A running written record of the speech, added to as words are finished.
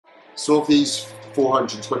So of these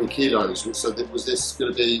 420 kilos, so was this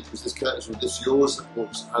going to be, was this yours? What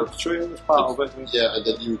was, True, it was part of it. Yeah, and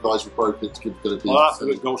then you guys were broken to going to be... Well, that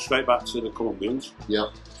would go straight back to the Colombians. Yeah.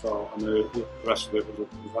 So, and the rest of it was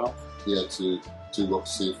up to Yeah, to do what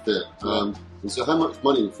to see fit. And so how much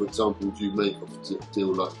money, for example, would you make off a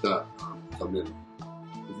deal like that come in?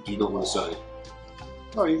 Do you not want to say?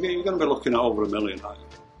 No, you're going to be looking at over $1 million,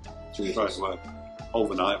 Jesus. straight away.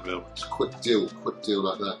 Overnight, really. It's a quick deal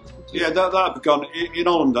like that. Yeah, that'd be gone, in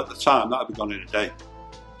Holland at the time, that'd be gone in a day.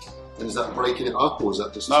 And is that breaking it up, or is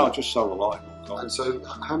that just... No, just sold a lot in one go. And so,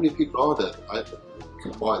 how many people are there that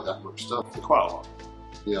can buy that much stuff? Quite a lot.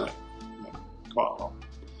 Yeah. Quite a lot.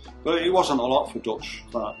 But it wasn't a lot for Dutch,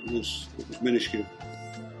 it was minuscule.